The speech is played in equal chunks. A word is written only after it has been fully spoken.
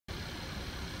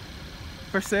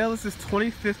For sale is this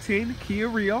 2015 Kia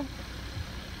Rio.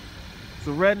 It's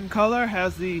red in color,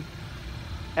 has the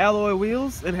alloy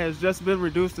wheels, and has just been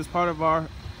reduced as part of our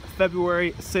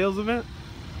February sales event.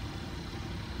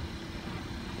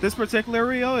 This particular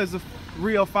Rio is a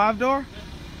Rio 5-door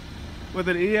with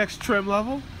an EX trim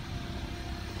level.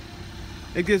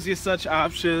 It gives you such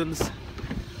options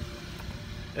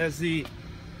as the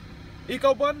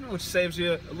Eco button, which saves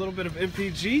you a little bit of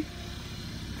MPG.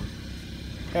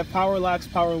 Have power locks,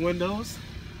 power windows,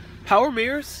 power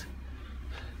mirrors.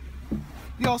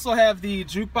 You also have the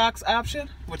jukebox option,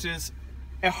 which is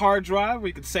a hard drive where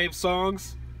you can save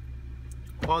songs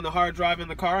on the hard drive in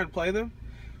the car and play them,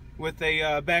 with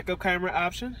a backup camera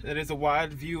option. It is a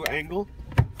wide view angle.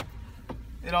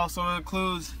 It also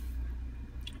includes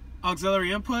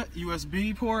auxiliary input,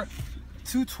 USB port,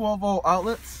 two 12-volt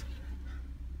outlets,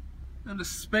 and a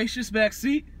spacious back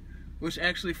seat, which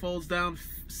actually folds down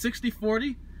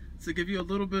 60/40 to give you a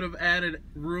little bit of added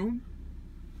room.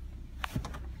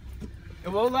 It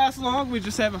won't last long. We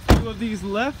just have a few of these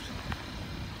left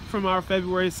from our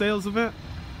February sales event.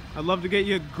 I'd love to get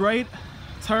you a great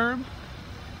term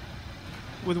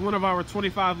with one of our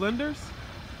 25 lenders.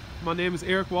 My name is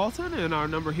Eric Walton, and our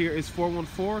number here is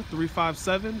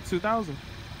 414-357-2000.